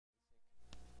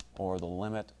or the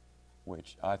limit,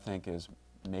 which I think is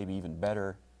maybe even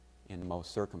better in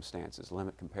most circumstances.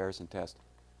 Limit comparison test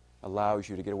allows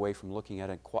you to get away from looking at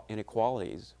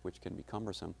inequalities, which can be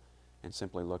cumbersome, and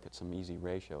simply look at some easy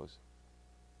ratios.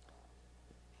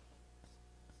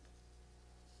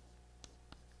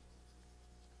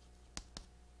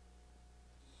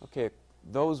 Okay,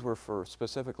 those were for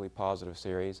specifically positive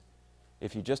series.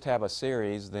 If you just have a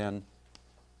series, then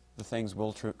the things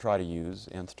we'll try to use: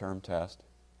 nth term test.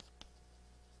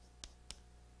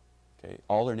 Okay,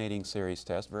 alternating series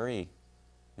test, very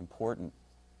important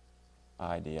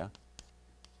idea.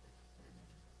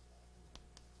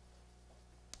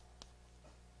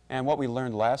 And what we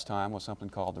learned last time was something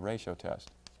called the ratio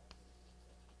test.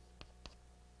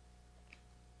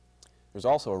 There's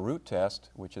also a root test,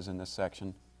 which is in this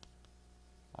section.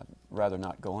 I'd rather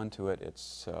not go into it.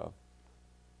 It's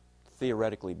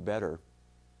theoretically better,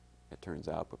 it turns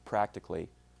out, but practically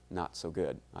not so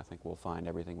good. I think we'll find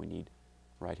everything we need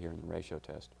right here in the ratio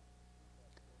test.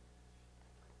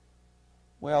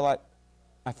 Well,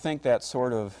 I think that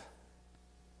sort of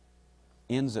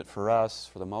ends it for us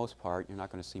for the most part. You're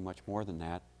not going to see much more than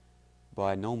that.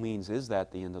 By no means is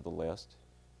that the end of the list.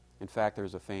 In fact,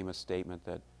 there's a famous statement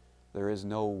that there is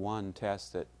no one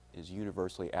test that is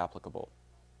universally applicable.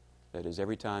 That is,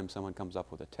 every time someone comes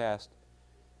up with a test,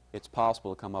 it's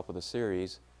possible to come up with a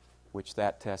series which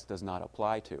that test does not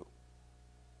apply to.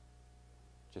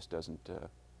 Just doesn't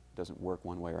work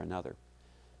one way or another.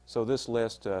 So this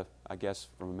list, I guess,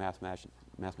 from a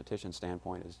mathematician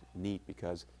standpoint, is neat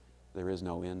because there is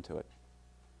no end to it.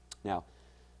 Now,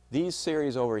 these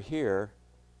series over here,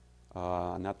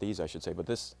 not these I should say, but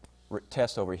this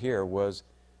test over here was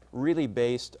really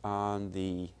based on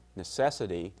the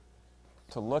necessity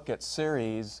to look at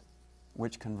series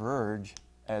which converge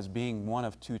as being one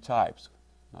of two types.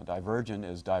 Now, divergent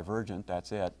is divergent,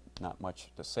 that's it, not much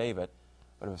to save it.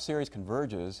 But if a series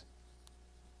converges,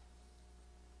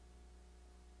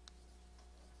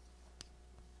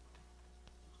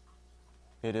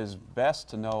 it is best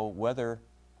to know whether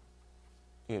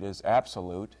it is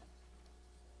absolute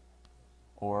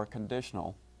or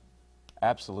conditional,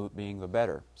 absolute being the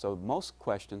better. So most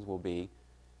questions will be,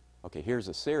 okay, here's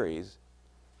a series,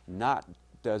 not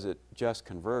does it just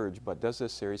converge, but does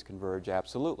this series converge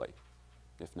absolutely?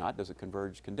 If not, does it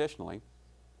converge conditionally?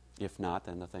 If not,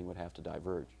 then the thing would have to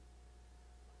diverge.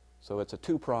 So it's a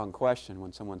two-pronged question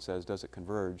when someone says, does it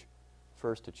converge?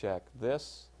 First to check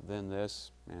this, then this,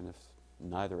 and if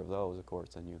neither of those, of course,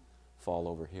 then you fall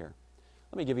over here.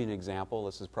 Let me give you an example.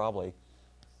 This is probably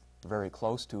very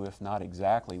close to, if not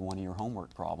exactly, one of your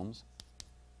homework problems.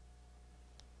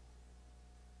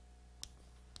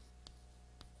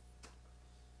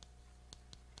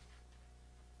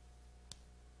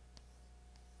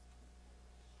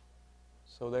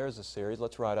 So there's a series.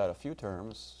 Let's write out a few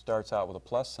terms. Starts out with a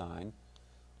plus sign,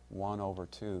 1 over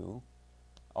 2,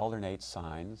 alternates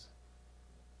signs,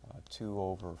 2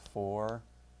 over 4,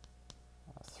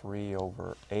 3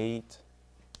 over 8,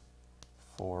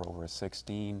 4 over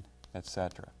 16,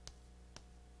 etc.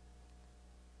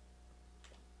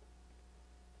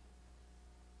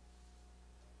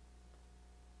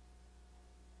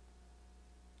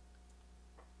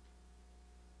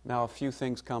 Now, a few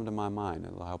things come to my mind,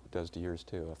 and I hope it does to yours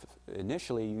too.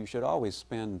 Initially, you should always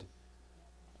spend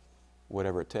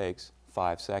whatever it takes,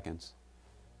 5 seconds,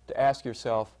 to ask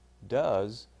yourself,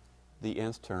 does the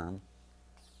nth term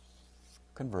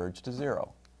converge to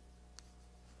 0?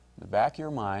 In the back of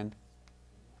your mind,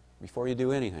 before you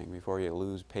do anything, before you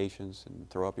lose patience and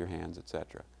throw up your hands,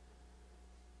 etc.,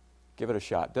 give it a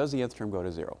shot. Does the nth term go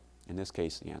to 0? In this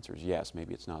case, the answer is yes.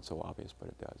 Maybe it's not so obvious, but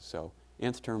it does. So,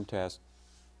 nth term test,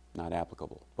 not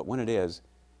applicable. But when it is,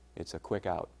 it's a quick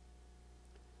out.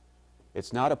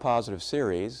 It's not a positive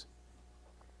series,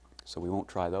 so we won't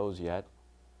try those yet.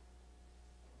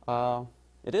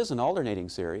 It is an alternating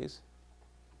series.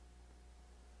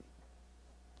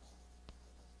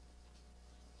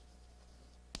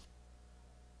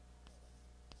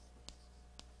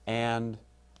 And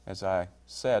as I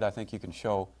said, I think you can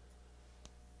show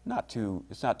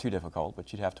it's not too difficult,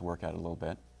 but you'd have to work at it a little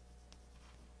bit.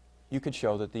 You could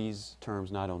show that these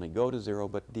terms not only go to 0,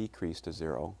 but decrease to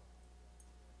 0.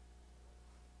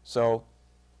 So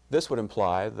this would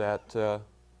imply that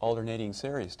alternating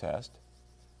series test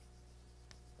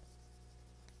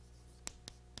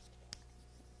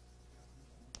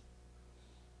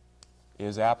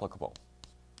is applicable.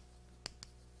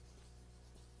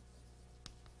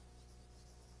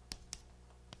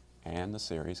 And the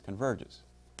series converges.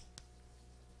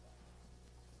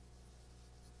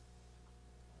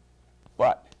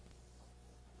 But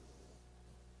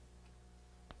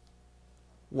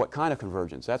What kind of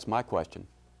convergence? That's my question.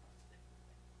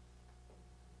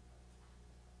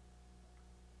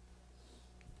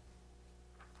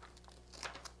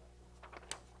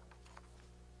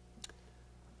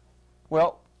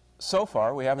 Well, so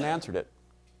far we haven't answered it.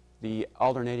 The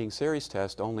alternating series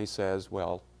test only says,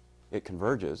 well, it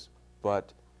converges,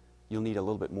 but you'll need a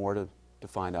little bit more to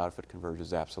find out if it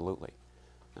converges absolutely.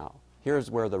 Now,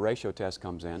 here's where the ratio test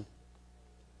comes in.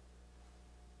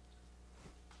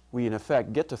 We, in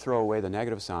effect, get to throw away the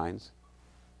negative signs.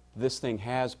 This thing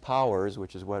has powers,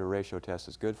 which is what a ratio test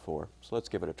is good for, so let's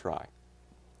give it a try.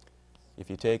 If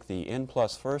you take the n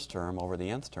plus first term over the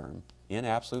nth term in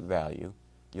absolute value,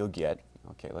 you'll get,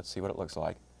 okay, let's see what it looks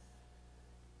like.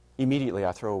 Immediately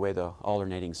I throw away the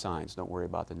alternating signs. Don't worry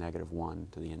about the negative 1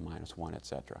 to the n minus 1,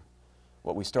 etc.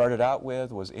 What we started out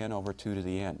with was n over 2 to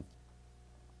the n.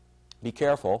 Be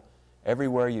careful.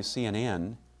 Everywhere you see an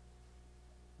n,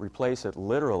 replace it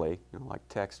literally, like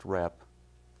text rep,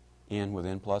 n with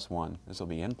n plus 1. This will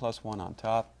be n plus 1 on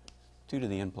top, 2 to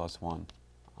the n plus 1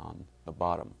 on the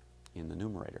bottom in the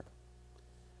numerator.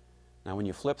 Now when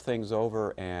you flip things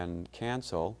over and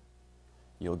cancel,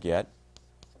 you'll get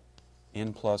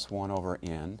n plus 1 over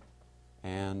n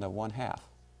and 1/2.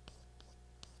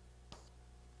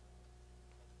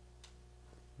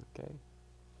 Okay.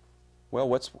 Well,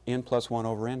 what's n plus 1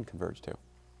 over n converge to?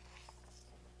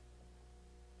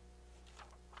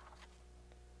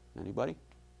 Anybody?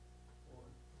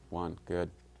 1. Good.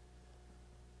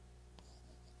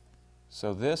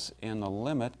 So this in the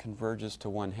limit converges to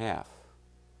 1/2.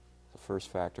 The first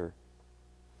factor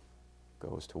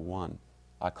goes to 1.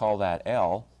 I call that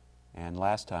L, and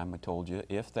last time I told you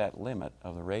if that limit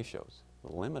of the ratios,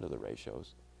 the limit of the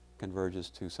ratios, converges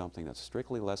to something that's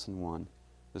strictly less than 1,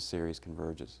 the series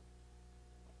converges.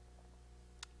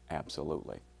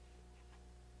 Absolutely.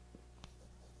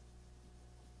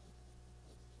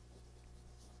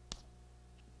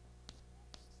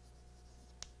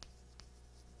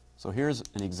 So here's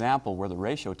an example where the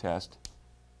ratio test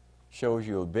shows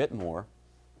you a bit more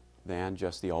than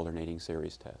just the alternating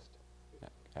series test.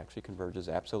 It actually converges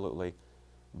absolutely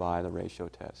by the ratio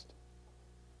test.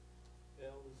 L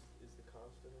is the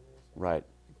constant in this? Right.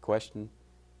 Question,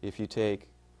 if you take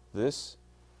this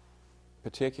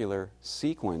particular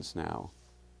sequence now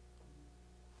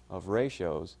of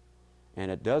ratios,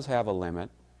 and it does have a limit,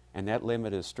 and that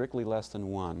limit is strictly less than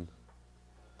 1,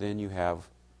 then you have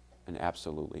an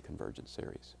absolutely convergent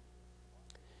series.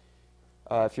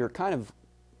 If you're kind of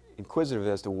inquisitive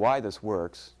as to why this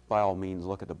works, by all means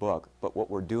look at the book, but what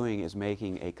we're doing is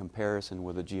making a comparison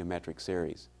with a geometric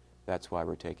series. That's why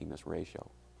we're taking this ratio.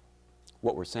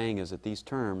 What we're saying is that these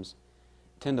terms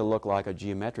tend to look like a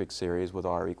geometric series with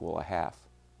r equal 1/2,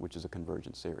 which is a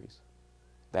convergent series.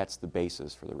 That's the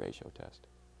basis for the ratio test.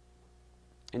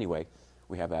 Anyway,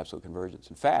 we have absolute convergence.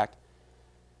 In fact,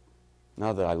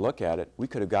 now that I look at it, we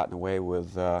could have gotten away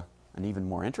with an even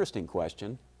more interesting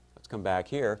question. Let's come back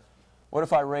here. What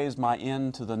if I raised my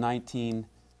n to the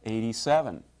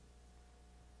 1987?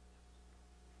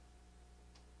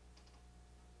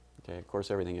 Okay, of course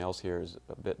everything else here is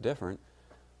a bit different,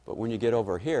 but when you get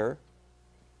over here,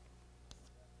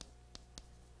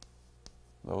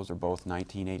 those are both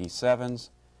 1987s,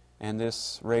 and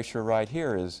this ratio right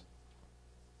here is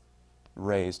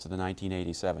raised to the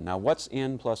 1987. Now what's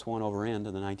n plus 1 over n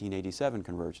to the 1987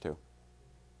 converge to?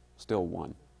 Still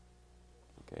 1.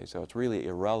 Okay, so it's really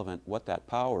irrelevant what that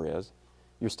power is.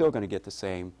 You're still going to get the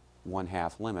same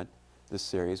 1/2 limit. This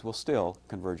series will still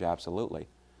converge absolutely.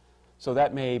 So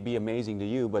that may be amazing to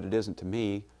you, but it isn't to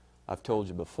me. I've told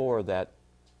you before that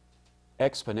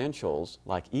exponentials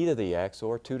like e to the x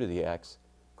or 2 to the x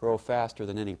grow faster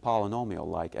than any polynomial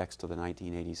like x to the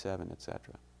 1987,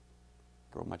 etc.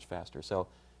 Grow much faster. So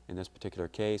in this particular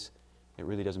case, it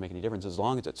really doesn't make any difference as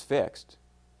long as it's fixed.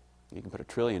 You can put a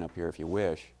trillion up here if you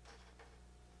wish,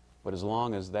 but as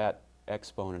long as that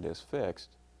exponent is fixed,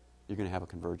 you're going to have a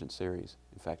convergent series.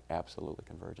 In fact, absolutely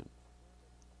convergent.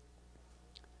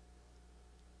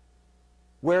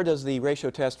 Where does the ratio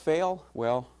test fail?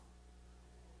 Well,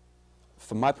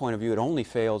 from my point of view, it only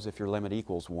fails if your limit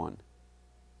equals 1.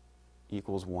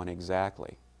 Equals 1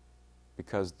 exactly,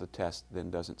 because the test then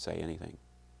doesn't say anything,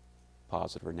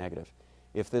 positive or negative.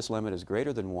 If this limit is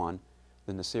greater than 1,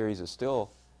 then the series is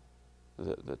still,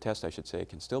 the test I should say,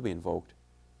 can still be invoked.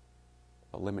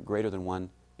 A limit greater than 1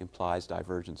 implies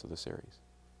divergence of the series.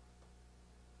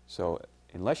 So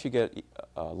unless you get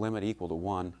a limit equal to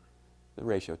 1, the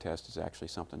ratio test is actually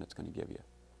something that's going to give you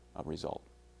a result.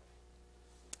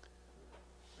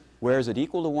 Where is it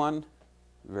equal to 1?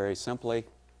 Very simply,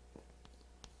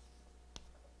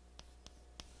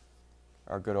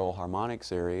 our good old harmonic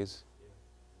series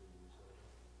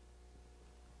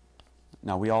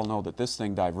Now we all know that this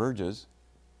thing diverges,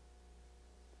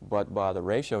 but by the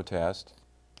ratio test,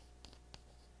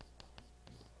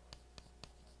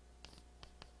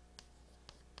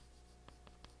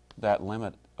 that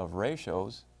limit of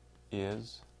ratios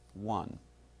is 1.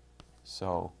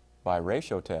 So by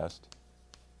ratio test,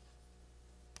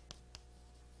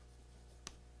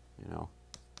 you know,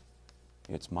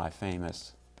 it's my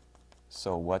famous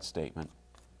so what statement.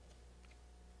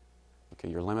 Okay,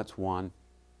 your limit's 1.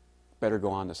 Better go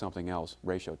on to something else.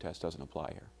 Ratio test doesn't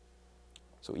apply here.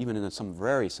 So even in some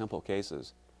very simple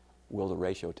cases, will the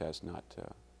ratio test not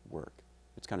work?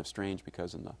 It's kind of strange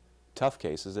because in the tough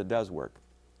cases it does work,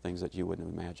 things that you wouldn't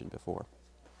have imagined before.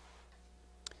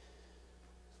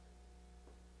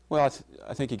 Well,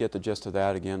 I think you get the gist of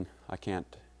that. Again, I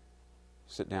can't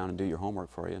sit down and do your homework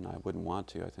for you, and I wouldn't want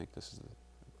to. I think this is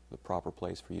the proper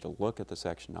place for you to look at the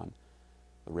section on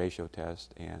the ratio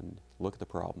test and look at the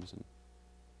problems and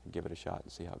give it a shot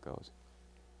and see how it goes.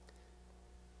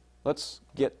 Let's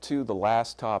get to the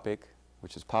last topic,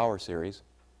 which is power series,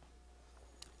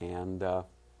 and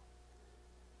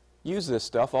use this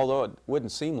stuff, although it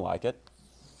wouldn't seem like it,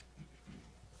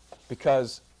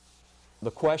 because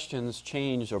the questions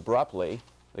change abruptly.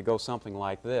 They go something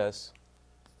like this: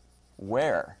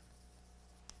 where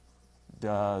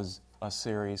does a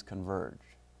series converge?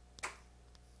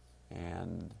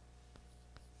 And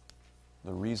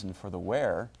the reason for the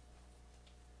where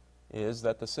is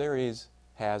that the series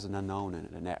has an unknown in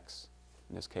it, an x.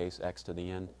 In this case, x to the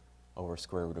n over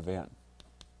square root of n.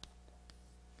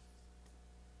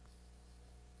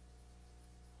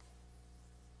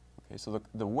 Okay, so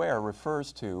the where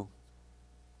refers to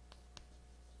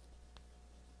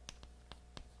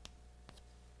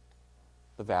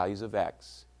the values of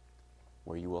x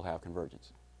where you will have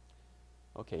convergence.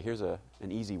 Okay, here's an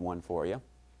easy one for you.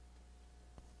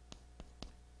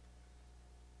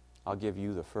 I'll give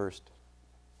you the first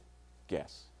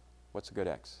guess. What's a good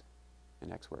x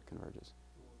in x where it converges?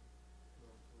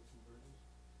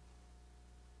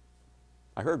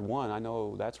 I heard 1. I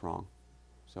know that's wrong,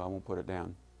 so I won't put it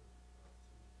down.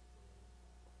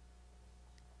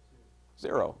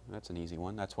 0. That's an easy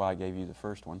one. That's why I gave you the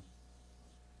first one.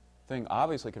 Thing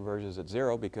obviously converges at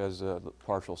 0 because the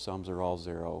partial sums are all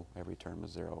 0. Every term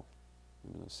is 0.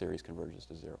 And the series converges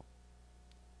to 0.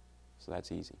 So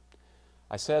that's easy.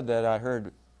 I said that I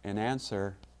heard an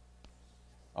answer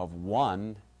of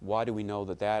 1. Why do we know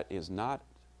that that is not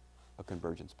a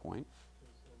convergence point?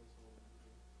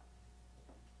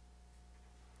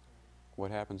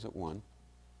 What happens at 1?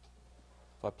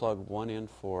 If I plug 1 in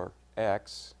for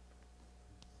x,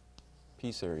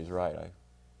 p series, right, I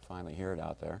finally hear it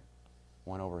out there.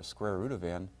 1 over square root of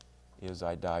n is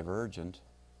a divergent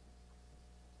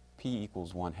p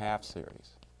equals 1/2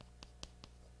 series.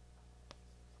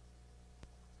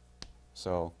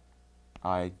 So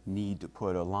I need to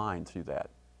put a line through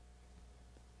that.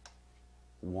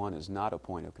 1 is not a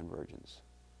point of convergence.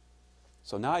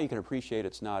 So now you can appreciate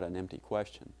it's not an empty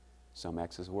question. Some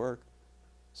x's work,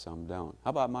 some don't.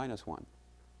 How about -1?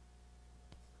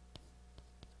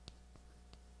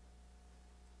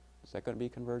 Is that going to be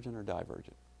convergent or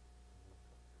divergent?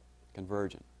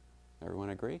 Convergent. Everyone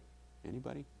agree?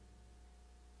 Anybody?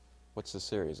 What's the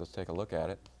series? Let's take a look at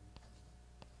it.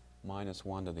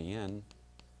 -1 to the n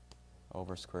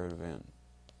over square root of n.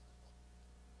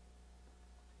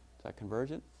 Is that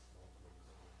convergent?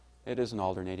 It is an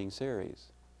alternating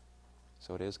series,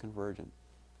 so it is convergent.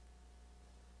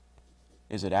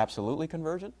 Is it absolutely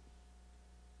convergent?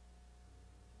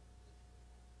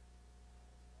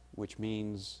 Which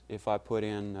means if I put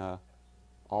in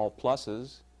all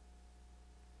pluses,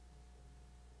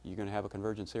 you're going to have a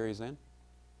convergent series then?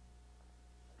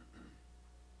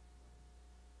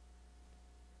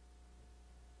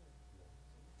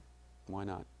 Why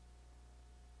not?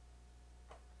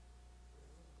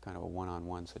 Kind of a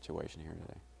one-on-one situation here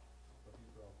today.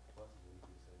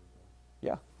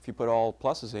 Yeah, if you put all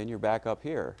pluses in, you're back up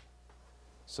here.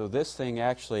 So this thing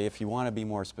actually, if you want to be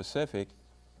more specific,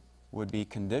 would be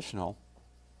conditional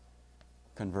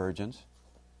convergence,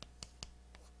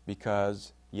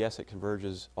 because yes, it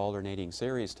converges alternating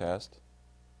series test.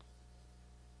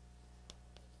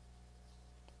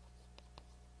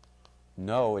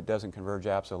 No, it doesn't converge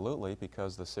absolutely,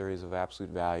 because the series of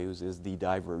absolute values is the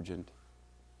divergent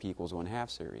p equals 1/2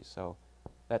 series. So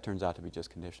that turns out to be just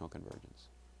conditional convergence.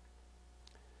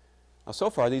 Now, so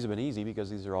far these have been easy because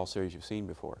these are all series you've seen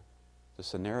before. The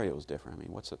scenario is different. I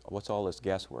mean, what's all this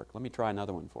guesswork? Let me try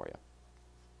another one for you.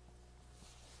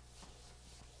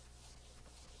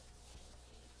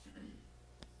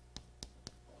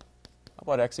 How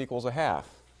about x equals 1/2?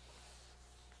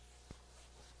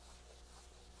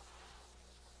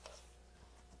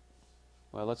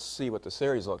 Well, let's see what the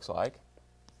series looks like.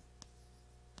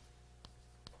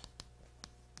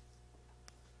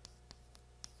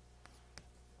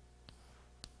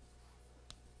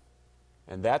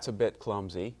 And that's a bit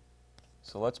clumsy,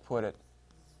 so let's put it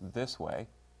this way.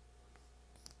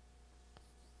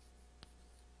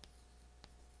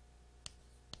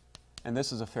 And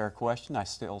this is a fair question, I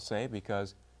still say,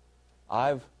 because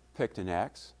I've picked an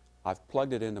x, I've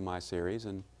plugged it into my series,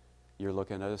 and you're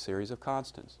looking at a series of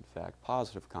constants, in fact,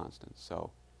 positive constants.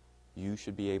 So you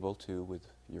should be able to, with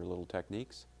your little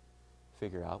techniques,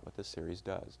 figure out what this series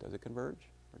does. Does it converge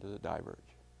or does it diverge?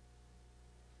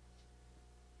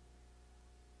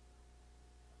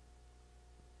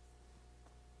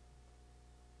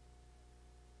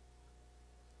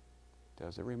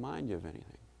 Does it remind you of anything?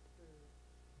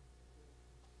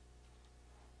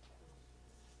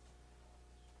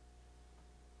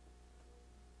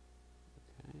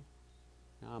 Okay.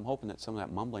 Now I'm hoping that some of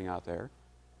that mumbling out there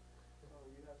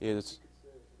is...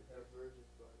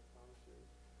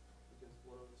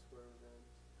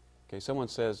 Okay, someone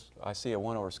says, I see a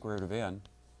 1 over square root of n.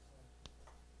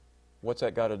 What's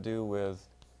that got to do with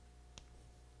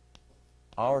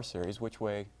our series? Which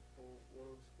way? Well, 1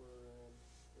 over square root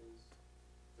of n is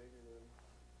bigger than...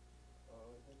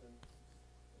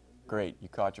 Great, you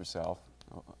caught yourself.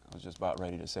 Oh, I was just about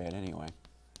ready to say it anyway.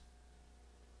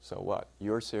 So what?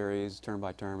 Your series, term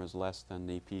by term, is less than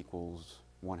the p equals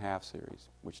 1/2 series,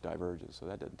 which diverges, so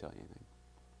that doesn't tell you anything.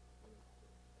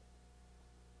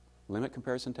 Limit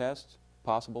comparison test,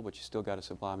 possible, but you still got to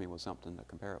supply me with something to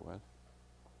compare it with.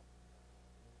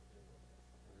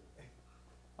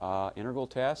 Integral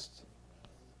test,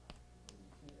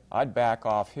 I'd back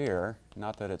off here.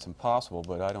 Not that it's impossible,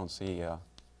 but I don't see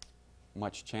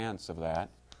much chance of that.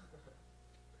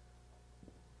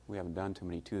 We haven't done too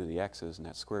many 2 to the x's, and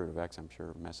that square root of x, I'm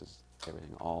sure, messes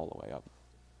everything all the way up.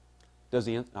 Does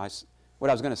the what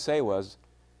I was going to say was,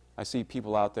 I see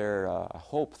people out there, I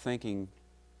hope, thinking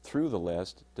through the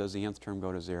list. Does the nth term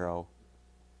go to 0?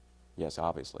 Yes,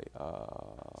 obviously.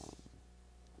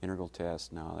 Integral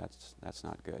test, no, that's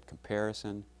not good.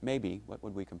 Comparison, maybe. What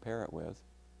would we compare it with?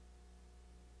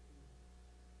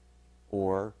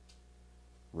 Or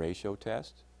ratio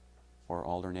test, or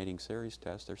alternating series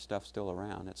test. There's stuff still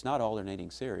around. It's not alternating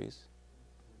series.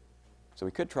 So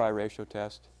we could try ratio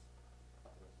test.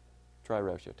 Try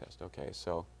ratio test. Okay,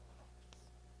 so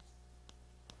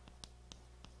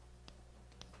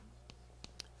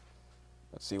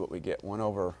let's see what we get. 1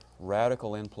 over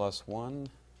radical n plus 1,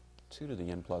 2 to the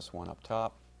n plus 1 up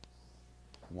top,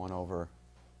 1 over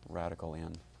radical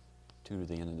n, 2 to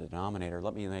the n in the denominator.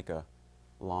 Let me make a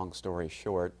long story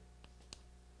short.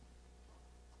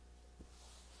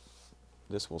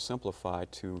 This will simplify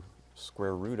to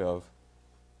square root of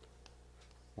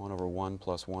 1 over 1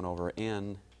 plus 1 over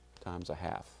n times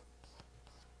 1/2.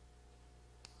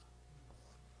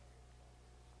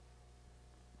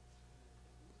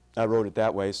 I wrote it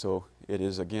that way so it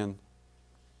is, again,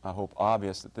 I hope,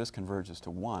 obvious that this converges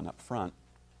to 1 up front,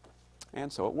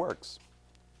 and so it works.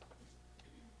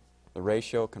 The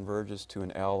ratio converges to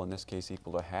an L, in this case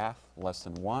equal to 1/2, less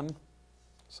than 1,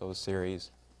 so the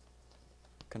series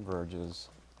converges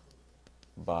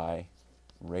by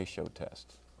ratio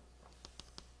test.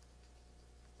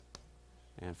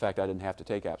 And in fact, I didn't have to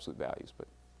take absolute values, but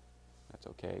that's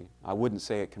okay. I wouldn't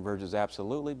say it converges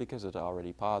absolutely because it's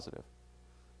already positive.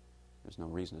 There's no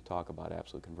reason to talk about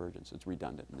absolute convergence. It's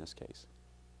redundant in this case.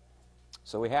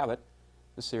 So we have it.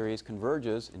 The series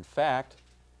converges, in fact,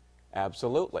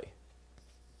 absolutely.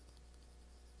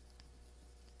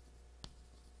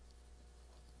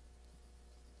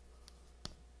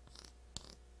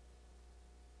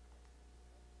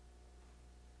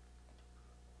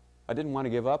 I didn't want to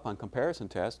give up on comparison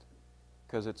test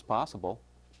because it's possible.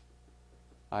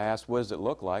 I asked, what does it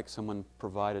look like? Someone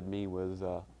provided me with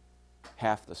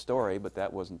half the story, but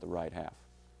that wasn't the right half.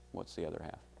 What's the other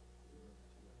half?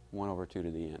 1 over 2 to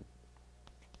the n.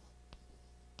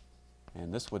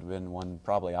 And this would have been one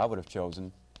probably I would have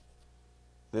chosen.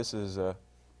 This is a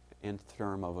nth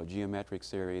term of a geometric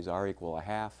series, r equal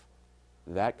 1/2.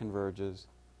 That converges.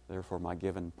 Therefore, my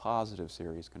given positive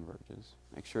series converges.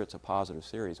 Make sure it's a positive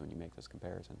series when you make this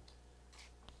comparison.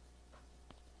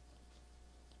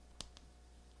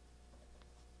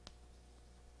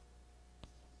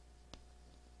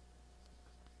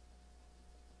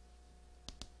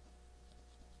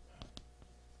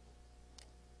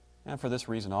 And for this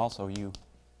reason also, you,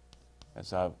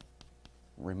 as I've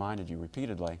reminded you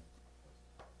repeatedly,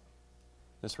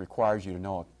 this requires you to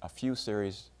know a few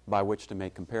series by which to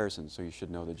make comparisons. So you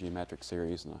should know the geometric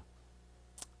series and the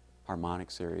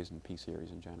harmonic series and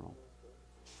p-series in general.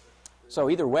 So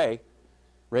either way,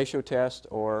 ratio test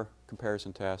or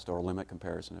comparison test or limit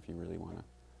comparison if you really want to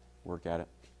work at it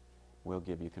will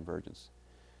give you convergence.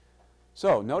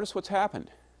 So notice what's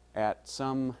happened. At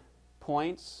some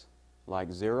points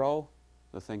like 0,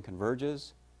 the thing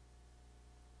converges.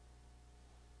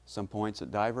 Some points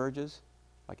it diverges,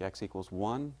 like x equals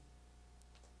 1.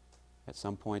 At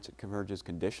some points it converges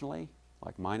conditionally,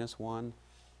 like -1.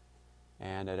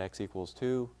 And at x equals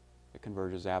 2, it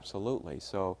converges absolutely.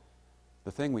 So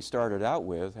the thing we started out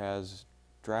with has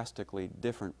drastically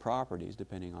different properties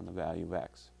depending on the value of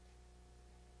x.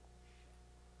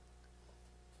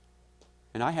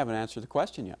 And I haven't answered the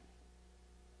question yet.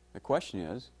 The question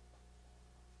is,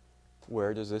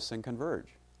 where does this thing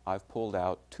converge? I've pulled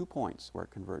out 2 points where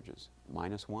it converges,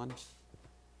 -1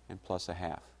 and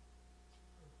 +0.5.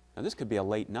 Now this could be a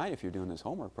late night if you're doing this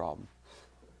homework problem.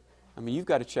 I mean, you've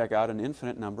got to check out an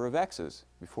infinite number of x's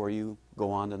before you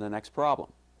go on to the next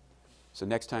problem. So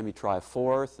next time you try a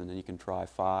fourth, and then you can try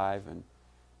 5 and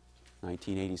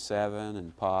 1987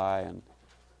 and pi, and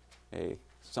hey,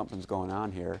 something's going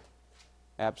on here.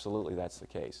 Absolutely, that's the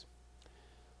case.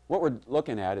 What we're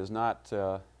looking at is not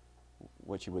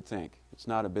what you would think. It's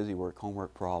not a busy work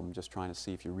homework problem just trying to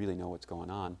see if you really know what's going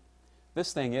on.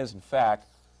 This thing is, in fact,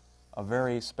 a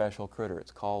very special critter.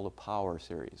 It's called a power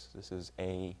series. This is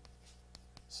a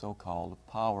so-called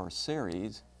power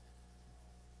series.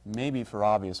 Maybe for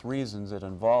obvious reasons it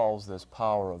involves this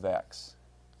power of x.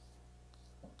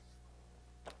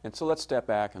 And so let's step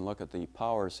back and look at the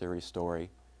power series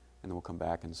story, and then we'll come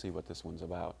back and see what this one's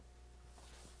about.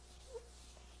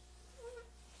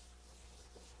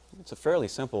 It's a fairly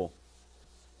simple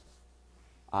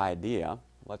idea.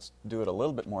 Let's do it a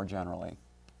little bit more generally.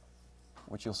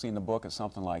 What you'll see in the book is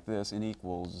something like this. N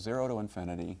equals 0 to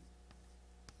infinity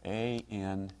a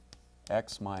n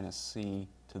x minus c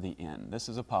to the n. This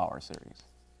is a power series.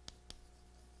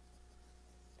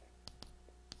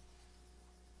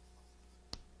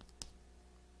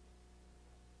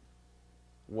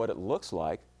 What it looks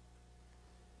like,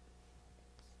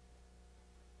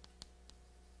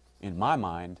 in my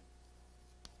mind,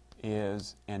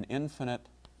 is an infinite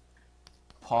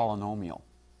polynomial.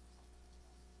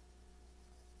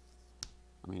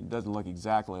 I mean, it doesn't look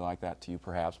exactly like that to you,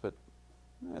 perhaps, but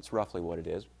that's roughly what it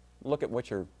is. Look at what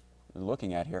you're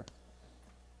looking at here.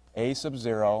 A sub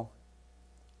 0,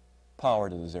 power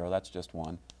to the 0, that's just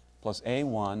 1, plus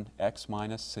a1 x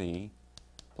minus c,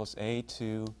 plus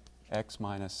a2 x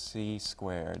minus c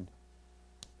squared,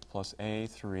 plus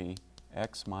a3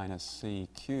 x minus c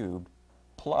cubed,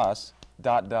 plus ...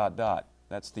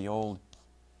 That's the old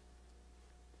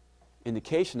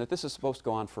indication that this is supposed to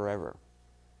go on forever.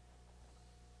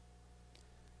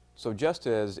 So just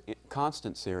as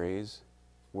constant series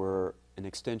were an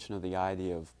extension of the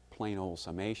idea of plain old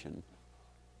summation,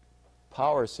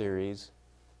 power series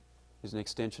is an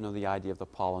extension of the idea of the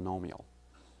polynomial.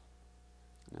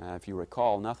 If you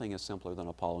recall, nothing is simpler than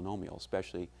a polynomial,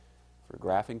 especially for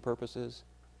graphing purposes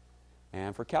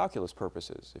and for calculus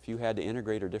purposes. If you had to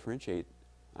integrate or differentiate,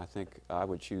 I think I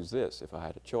would choose this if I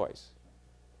had a choice.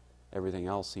 Everything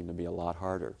else seemed to be a lot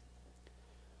harder.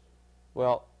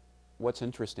 Well, what's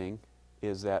interesting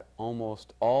is that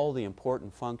almost all the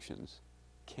important functions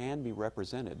can be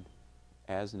represented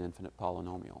as an infinite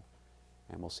polynomial.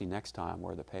 And we'll see next time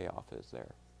where the payoff is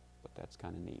there. But that's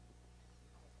kind of neat.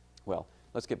 Well,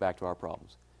 let's get back to our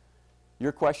problems.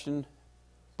 Your question,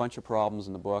 bunch of problems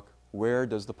in the book. Where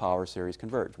does the power series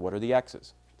converge? What are the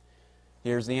x's?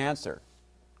 Here's the answer.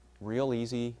 Real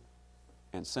easy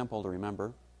and simple to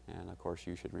remember. And of course,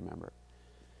 you should remember it.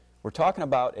 We're talking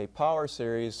about a power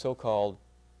series so-called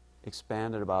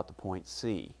expanded about the point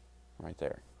C, right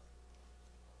there.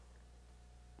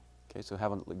 Okay, so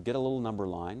get a little number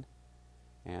line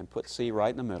and put C right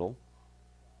in the middle.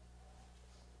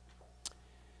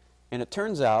 And it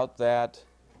turns out that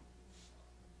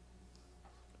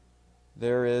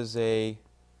there is a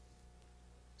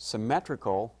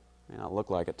symmetrical, may not look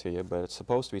like it to you, but it's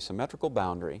supposed to be symmetrical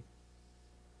boundary,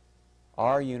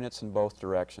 R units in both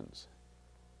directions.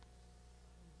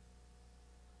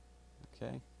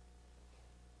 Okay?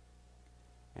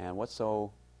 And what's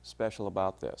so special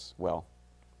about this? Well,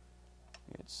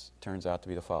 it turns out to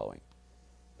be the following.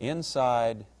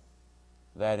 Inside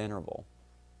that interval,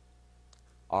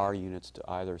 R units to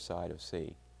either side of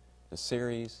C. The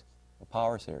series, the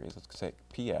power series, let's say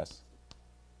PS,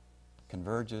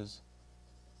 converges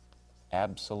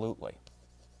absolutely.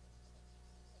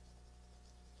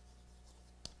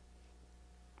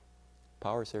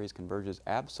 Power series converges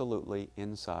absolutely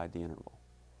inside the interval.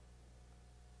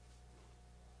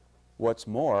 What's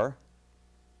more,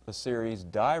 the series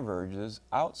diverges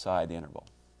outside the interval.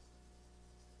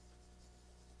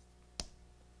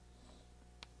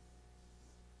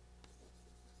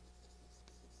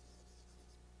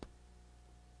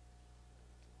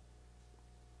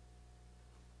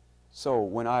 So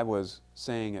when I was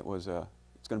saying it's going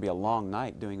to be a long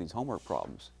night doing these homework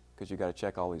problems because you've got to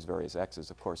check all these various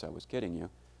x's, of course I was kidding you.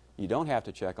 You don't have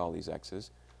to check all these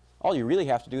x's. All you really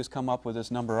have to do is come up with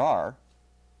this number r,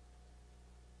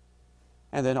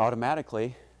 and then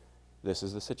automatically this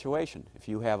is the situation. If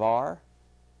you have r,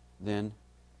 then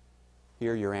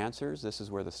here are your answers. This is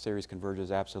where the series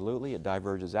converges absolutely. It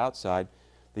diverges outside.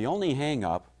 The only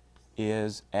hang-up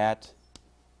is at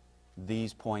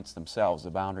these points themselves,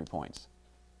 the boundary points.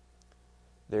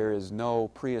 There is no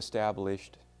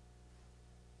pre-established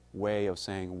way of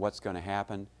saying what's going to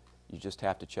happen. You just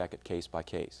have to check it case by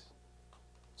case.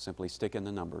 Simply stick in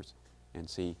the numbers and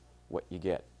see what you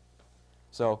get.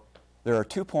 So there are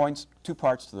 2 parts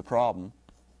to the problem.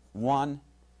 One,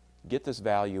 get this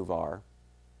value of r.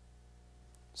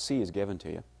 C is given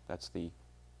to you. That's the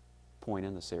point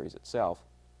in the series itself.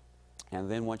 And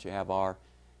then once you have r,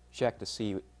 check to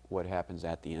see what happens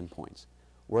at the endpoints.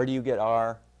 Where do you get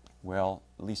r? Well,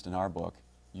 at least in our book,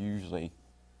 usually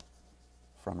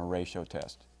from a ratio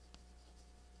test.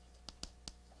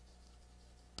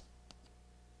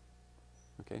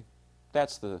 Okay,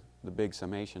 that's the big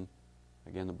summation.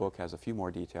 Again, the book has a few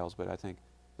more details, but I think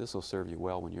this will serve you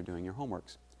well when you're doing your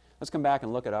homeworks. Let's come back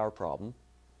and look at our problem.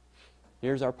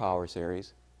 Here's our power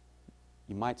series.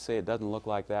 You might say it doesn't look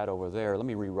like that over there. Let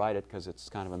me rewrite it because it's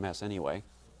kind of a mess anyway.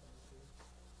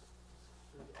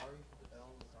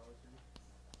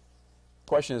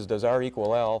 Question is, does r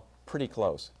equal L? Pretty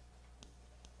close.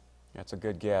 That's a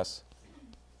good guess.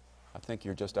 I think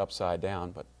you're just upside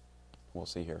down, but we'll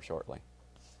see here shortly.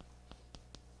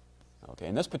 Okay,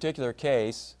 in this particular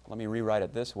case, let me rewrite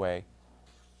it this way.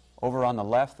 Over on the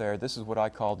left there, this is what I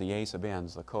call the a sub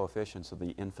n's, the coefficients of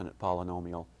the infinite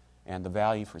polynomial, and the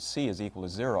value for c is equal to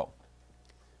 0.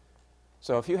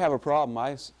 So if you have a problem,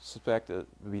 I suspect it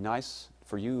would be nice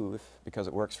for you, because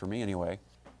it works for me anyway,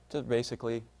 to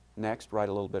basically next write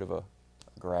a little bit of a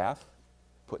graph,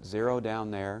 put 0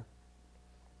 down there,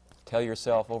 tell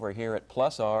yourself over here at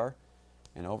plus r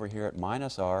and over here at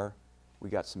minus r, we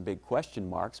got some big question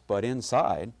marks, but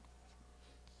inside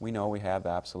we know we have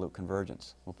absolute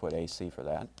convergence. We'll put AC for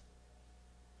that.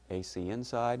 AC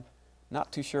inside.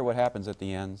 Not too sure what happens at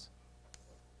the ends.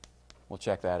 We'll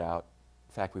check that out.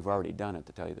 In fact, we've already done it,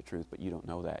 to tell you the truth, but you don't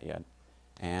know that yet.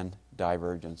 And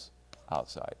divergence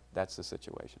outside. That's the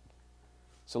situation.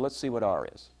 So let's see what R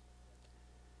is.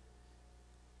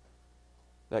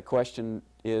 That question,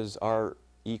 is R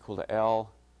equal to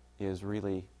L, is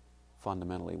really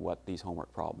fundamentally what these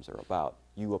homework problems are about.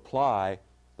 You apply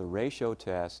the ratio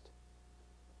test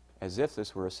as if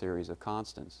this were a series of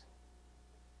constants.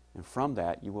 And from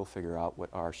that, you will figure out what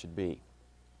R should be.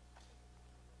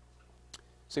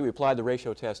 See, we applied the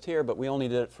ratio test here, but we only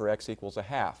did it for x equals a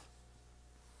half.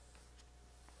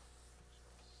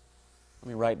 Let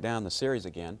me write down the series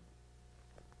again.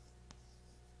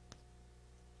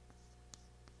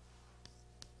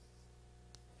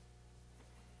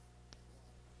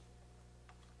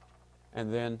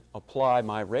 And then apply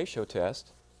my ratio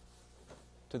test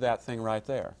to that thing right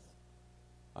there.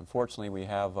 Unfortunately, we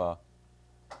have, I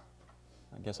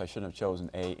guess I shouldn't have chosen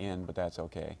a in, but that's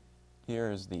okay.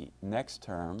 Here is the next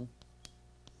term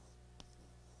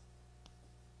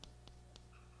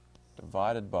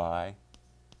divided by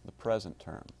the present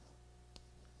term.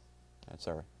 That's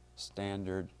our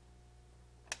standard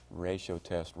ratio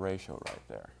test ratio right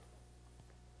there.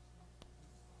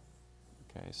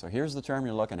 Okay, so here's the term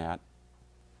you're looking at.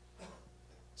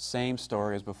 Same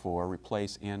story as before.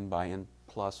 Replace n by n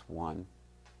plus 1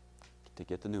 to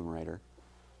get the numerator.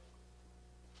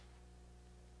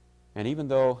 And even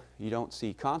though you don't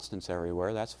see constants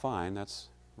everywhere, that's fine. That's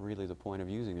really the point of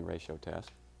using the ratio test.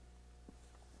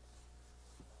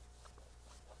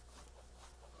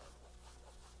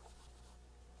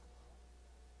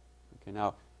 Okay,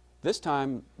 now this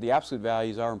time the absolute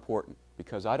values are important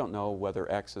because I don't know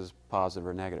whether x is positive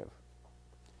or negative.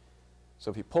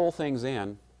 So if you pull things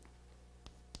in,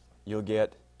 you'll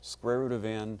get square root of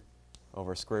n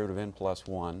over square root of n plus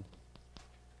 1.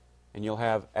 And you'll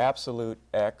have absolute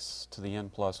x to the n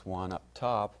plus 1 up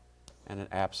top and an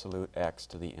absolute x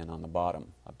to the n on the bottom.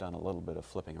 I've done a little bit of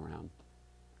flipping around.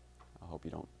 I hope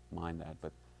you don't mind that,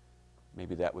 but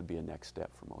maybe that would be a next step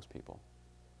for most people.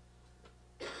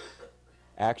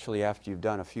 Actually, after you've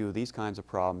done a few of these kinds of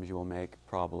problems, you will make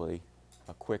probably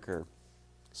a quicker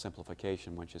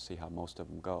simplification once you see how most of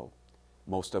them go.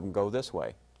 Most of them go this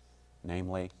way.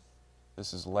 Namely,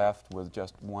 this is left with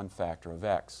just one factor of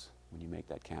x when you make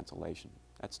that cancellation.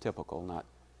 That's typical, not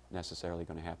necessarily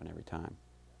going to happen every time.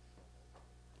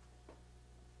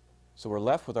 So we're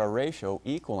left with our ratio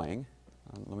equaling,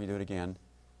 let me do it again,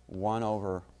 1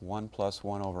 over 1 plus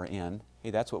 1 over n. Hey,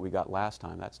 that's what we got last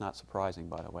time. That's not surprising,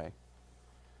 by the way.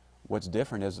 What's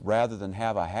different is rather than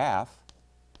have a half,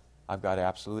 I've got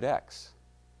absolute x.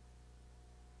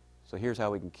 So here's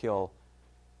how we can kill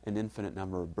an infinite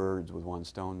number of birds with one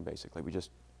stone, basically. We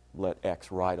just let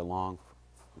x ride along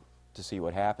to see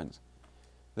what happens.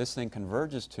 This thing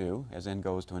converges to, as n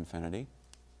goes to infinity,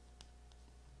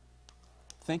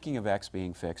 thinking of x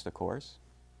being fixed, of course,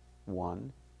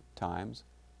 1 times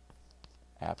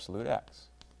absolute x.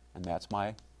 And that's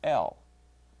my L.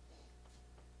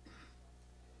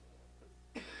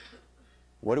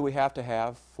 What do we have to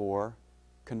have for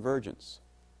convergence?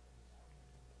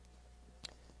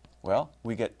 Well,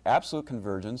 we get absolute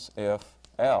convergence if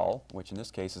L, which in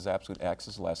this case is absolute x,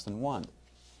 is less than 1.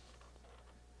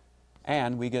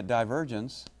 And we get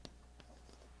divergence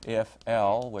if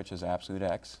L, which is absolute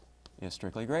x, is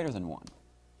strictly greater than 1.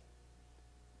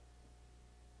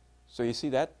 So you see,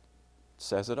 that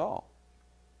says it all.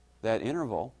 That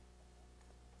interval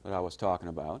that I was talking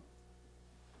about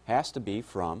has to be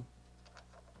from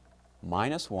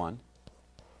 -1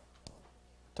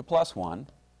 to +1,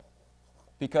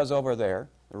 because over there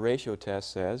the ratio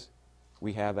test says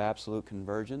we have absolute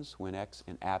convergence when x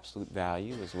in absolute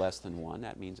value is less than 1.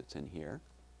 That means it's in here.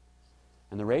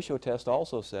 And the ratio test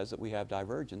also says that we have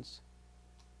divergence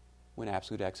when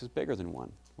absolute x is bigger than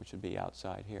 1, which would be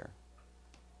outside here.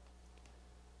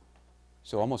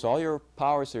 So almost all your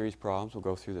power series problems will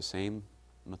go through the same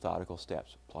methodical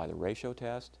steps. Apply the ratio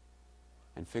test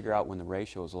and figure out when the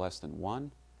ratio is less than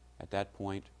 1. At that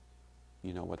point,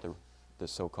 you know what the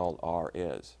so-called R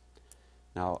is.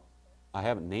 Now, I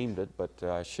haven't named it, but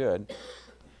I should.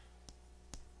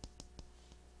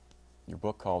 Your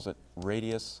book calls it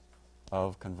radius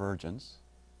of convergence.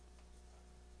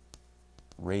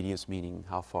 Radius meaning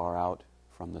how far out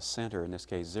from the center, in this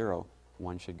case 0,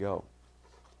 one should go.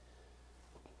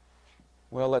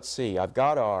 Well, let's see. I've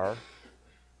got R.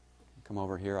 Come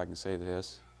over here, I can say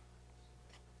this.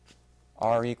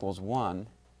 R equals 1.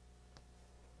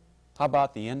 How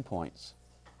about the endpoints?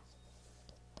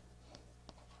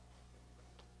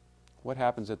 What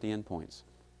happens at the endpoints?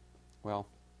 Well,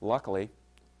 luckily,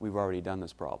 we've already done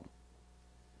this problem.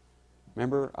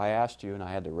 Remember, I asked you, and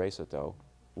I had to erase it though,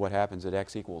 what happens at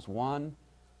x equals 1?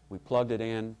 We plugged it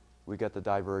in, we got the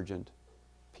divergent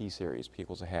p series, p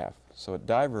equals a half. So it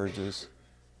diverges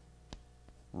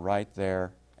right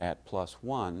there at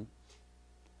 +1.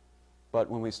 But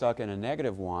when we stuck in a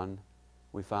 -1,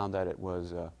 we found that it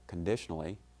was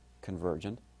conditionally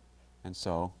convergent. And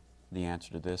so the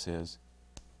answer to this is,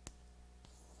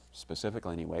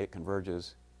 specifically anyway, it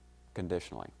converges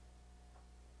conditionally.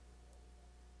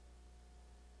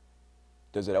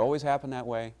 Does it always happen that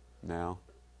way? No.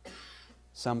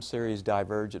 Some series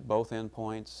diverge at both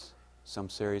endpoints. Some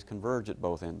series converge at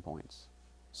both endpoints.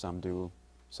 Some do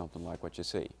something like what you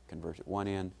see. Converge at one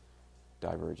end,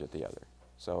 diverge at the other.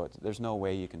 So there's no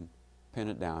way you can pin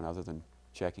it down other than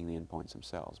checking the endpoints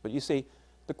themselves. But you see,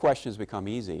 the questions become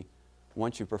easy.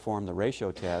 Once you perform the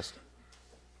ratio test,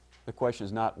 the question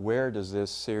is not where does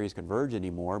this series converge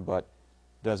anymore, but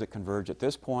does it converge at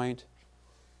this point?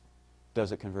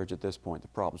 Does it converge at this point? The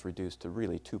problem's reduced to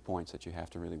really 2 points that you have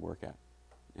to really work at.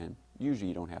 And usually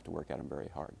you don't have to work at them very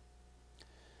hard.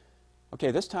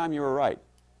 Okay, this time you were right.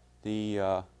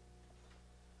 The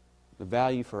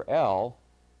value for L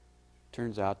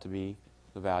turns out to be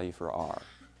the value for R.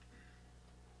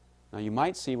 Now you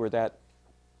might see where that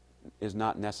is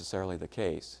not necessarily the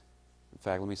case. In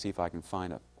fact, let me see if I can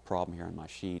find a problem here on my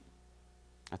sheet.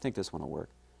 I think this one will work.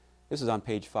 This is on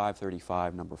page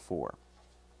 535, number 4.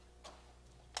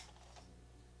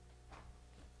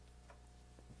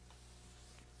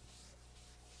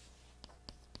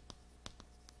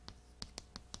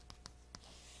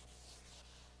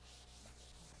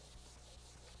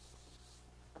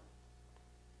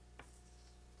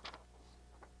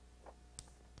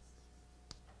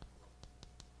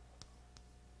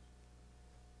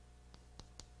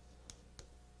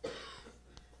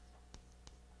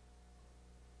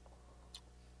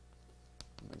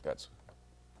 That's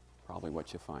probably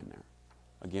what you find there.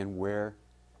 Again, where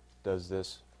does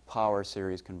this power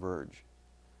series converge?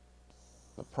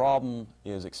 The problem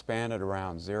is expanded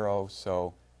around 0,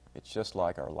 so it's just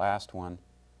like our last one.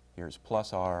 Here's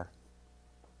plus R,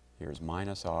 here's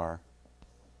minus R.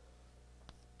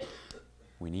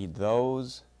 We need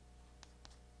those,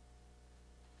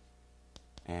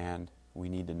 and we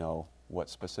need to know what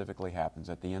specifically happens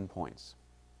at the endpoints.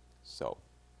 So,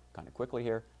 kind of quickly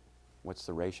here, what's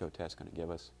the ratio test going to give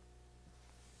us?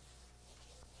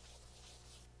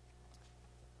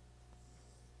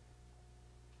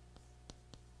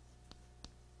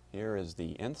 here is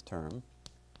the nth term,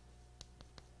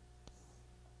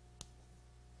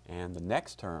 and the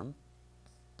next term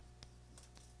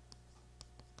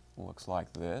looks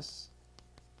like this.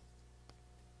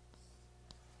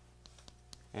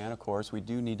 And of course, we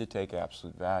do need to take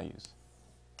absolute values.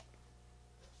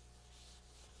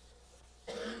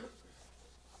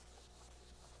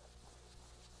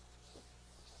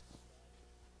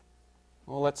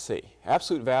 Well, let's see.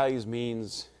 Absolute values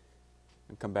means,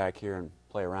 and come back here and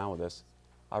play around with this,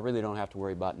 I really don't have to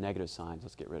worry about negative signs.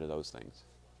 Let's get rid of those things.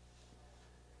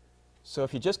 So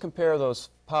if you just compare those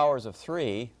powers of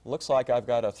 3, looks like I've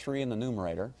got a 3 in the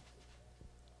numerator.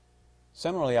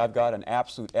 Similarly, I've got an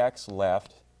absolute x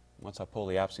left, once I pull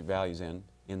the absolute values in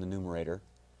the numerator.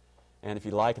 And if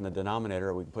you like, in the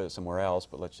denominator, we can put it somewhere else,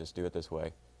 but let's just do it this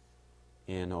way.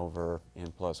 N over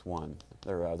n plus 1.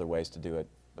 There are other ways to do it,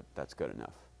 but that's good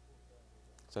enough.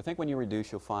 So I think when you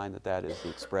reduce, you'll find that that is the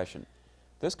expression.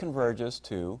 This converges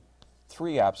to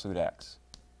 3 absolute x.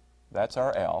 That's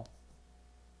our L.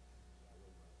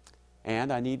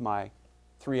 And I need my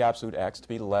 3 absolute x to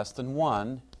be less than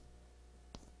 1.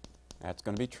 That's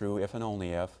going to be true if and only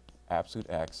if absolute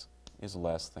x is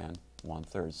less than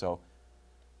 1/3. So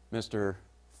Mr.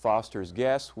 Foster's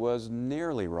guess was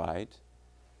nearly right.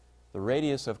 The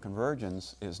radius of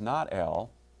convergence is not L,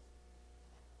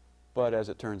 but as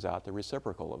it turns out, the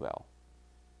reciprocal of L.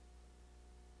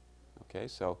 Okay,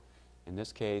 so in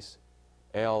this case,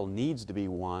 L needs to be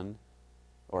 1,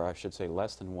 or I should say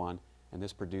less than 1, and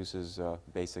this produces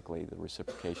basically the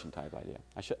reciprocation type idea.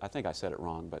 I think I said it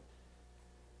wrong, but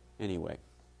anyway,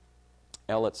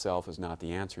 L itself is not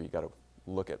the answer. You've got to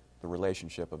look at the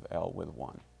relationship of L with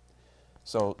 1.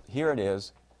 So here it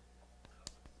is.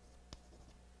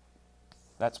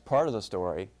 That's part of the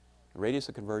story. The radius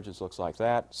of convergence looks like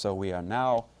that. So we are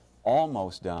now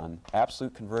almost done.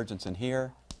 Absolute convergence in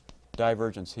here,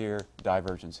 divergence here,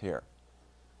 divergence here.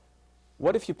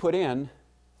 What if you put in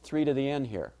 3 to the n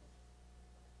here?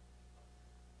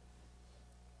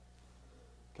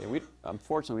 Okay,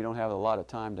 unfortunately, we don't have a lot of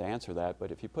time to answer that,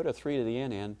 but if you put a 3 to the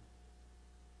n in,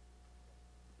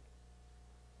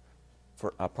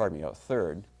 for, pardon me, a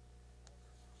third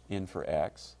in for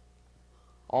x,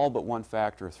 all but one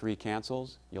factor of 3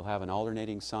 cancels. You'll have an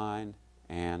alternating sign,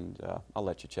 and I'll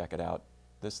let you check it out.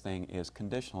 This thing is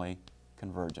conditionally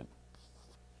convergent.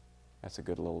 That's a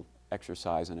good little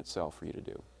exercise in itself for you to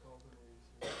do.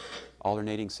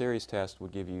 Alternating series test will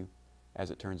give you, as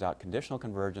it turns out, conditional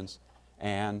convergence,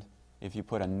 and if you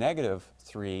put a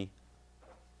 -3,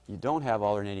 you don't have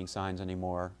alternating signs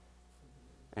anymore,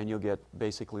 and you'll get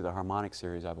basically the harmonic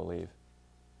series, I believe.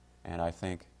 And I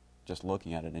think, just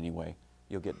looking at it anyway,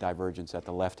 you'll get divergence at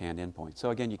the left-hand endpoint. So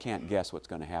again, you can't guess what's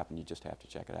going to happen. You just have to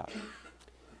check it out.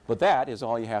 But that is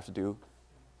all you have to do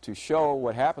to show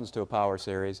what happens to a power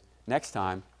series. Next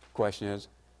time, the question is,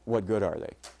 what good are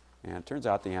they? And it turns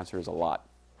out the answer is a lot.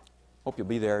 Hope you'll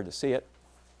be there to see it.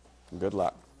 Good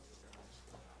luck.